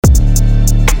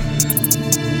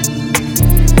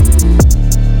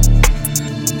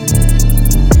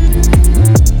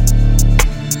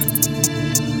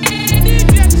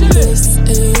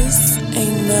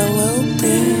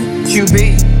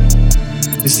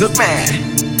Look man,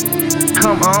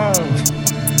 come on,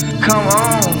 come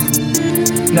on.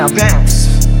 Now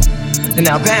bounce, and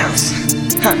now bounce,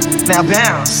 huh, now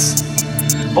bounce,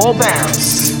 all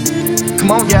bounce. Come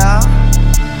on y'all,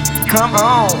 come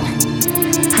on,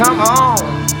 come on.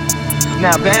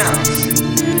 Now bounce,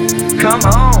 come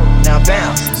on, now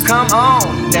bounce, come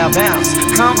on, now bounce,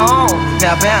 come on,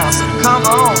 now bounce, come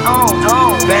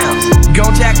on, bounce.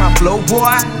 Gon' jack my flow,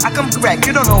 boy. I come correct,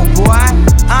 you don't know, boy.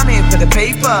 I'm in for the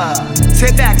paper.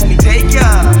 Sit back, let me take ya.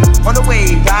 On the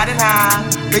way, riding high.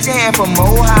 Raise your hand from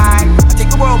Mo High. I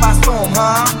take the world by storm,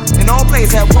 huh? In all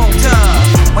places that won't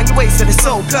touch. When you waist to the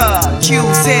soca, Q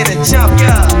said to jump,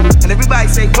 yeah. And everybody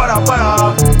say, what up, what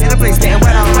up? In the place getting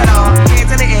wet up, wet up.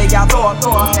 Hands in the air, y'all throw up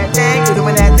that thing. You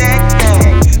doing that thing.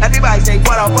 Everybody say,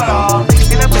 what up, what up?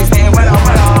 In the place getting wet up,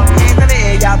 wet up. Hands in the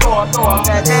air, y'all throw up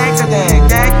that thing.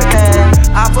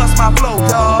 I bust my flow,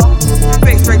 dawg.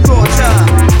 Face straight torture.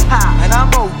 Ha, and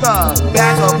I'm more thug.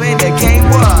 Back up in the game,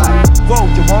 what? Whoa,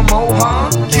 you want more,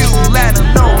 huh? Q, let them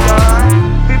know,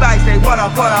 dawg. Everybody say, what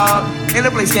up, what up? In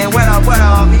the place getting wet up, what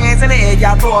up? Hands in the air,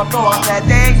 y'all throw up that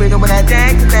thing. We doing that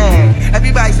thing.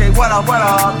 Everybody say, what up, what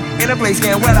up? In the place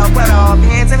getting wet up,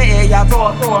 hands in the air, y'all throw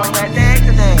up that thing.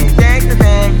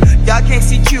 Y'all can't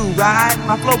see Q, right?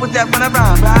 My flow with that when I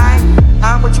rhyme, right?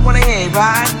 I'm what you wanna hear,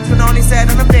 right? Put on this head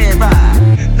on the bed, right?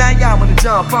 Now y'all wanna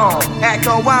jump on, act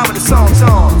on wine with the songs.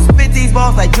 Spit these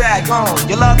balls like dragon.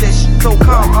 You love this shit, so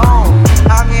come on.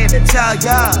 I'm here to tell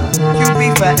ya, you be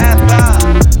forever.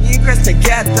 You and Chris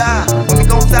together. When we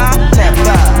gon' stop,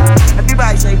 never.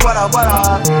 Everybody say what up, what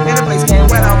up? In the place getting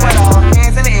wet up,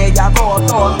 hands in the air, y'all throw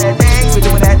up that thing. We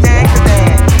doing that thing.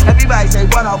 Everybody say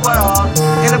what up, what up?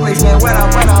 In the place getting wet up,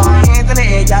 hands in the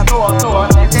air, y'all throw up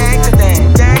that thing.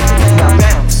 Now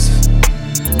bounce,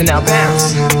 and now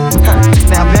bounce, huh,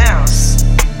 now bounce,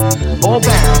 all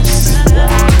bounce.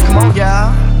 Come on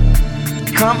y'all,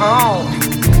 come on,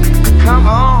 come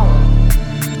on.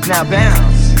 Now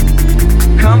bounce,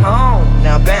 come on,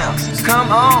 now bounce,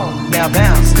 come on, now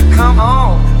bounce, come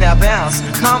on, now bounce,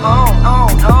 come on.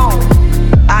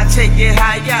 I take it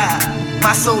higher,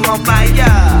 my soul on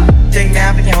fire. Think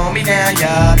now and you hold me down,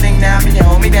 yeah. Think now and you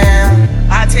hold me down.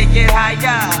 I take it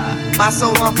higher, my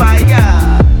soul on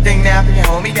fire. Think now and you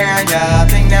hold me down, yeah.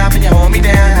 Think now and you hold me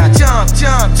down. Now jump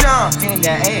in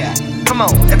the air. Come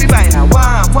on, everybody now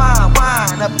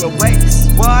wind up your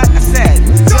waist. What I said,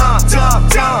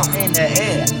 jump in the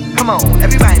air. Come on,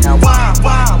 everybody now wind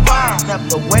up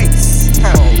the waist.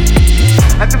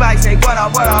 Everybody say what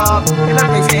up, what up? In the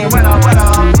place saying what up, what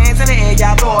up? Hands in the air,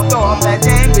 y'all throw up that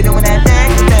thing. We doing that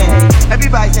thing.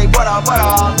 Everybody say what up, what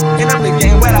up? In the place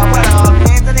saying what up, what up?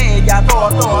 Hands in the air, y'all throw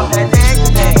up that thing.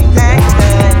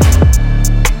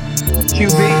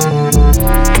 QB,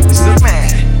 it's the man.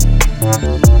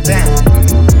 Bounce,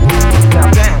 now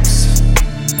bounce,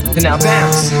 and now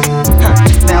bounce, huh,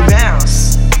 now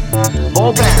bounce,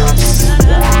 all bounce.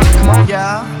 Come on,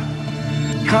 y'all,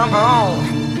 come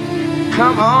on,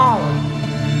 come on,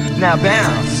 now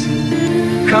bounce,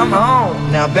 come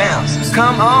on, now bounce,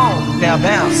 come on, now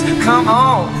bounce, come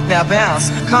on, now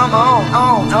bounce, come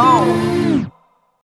on.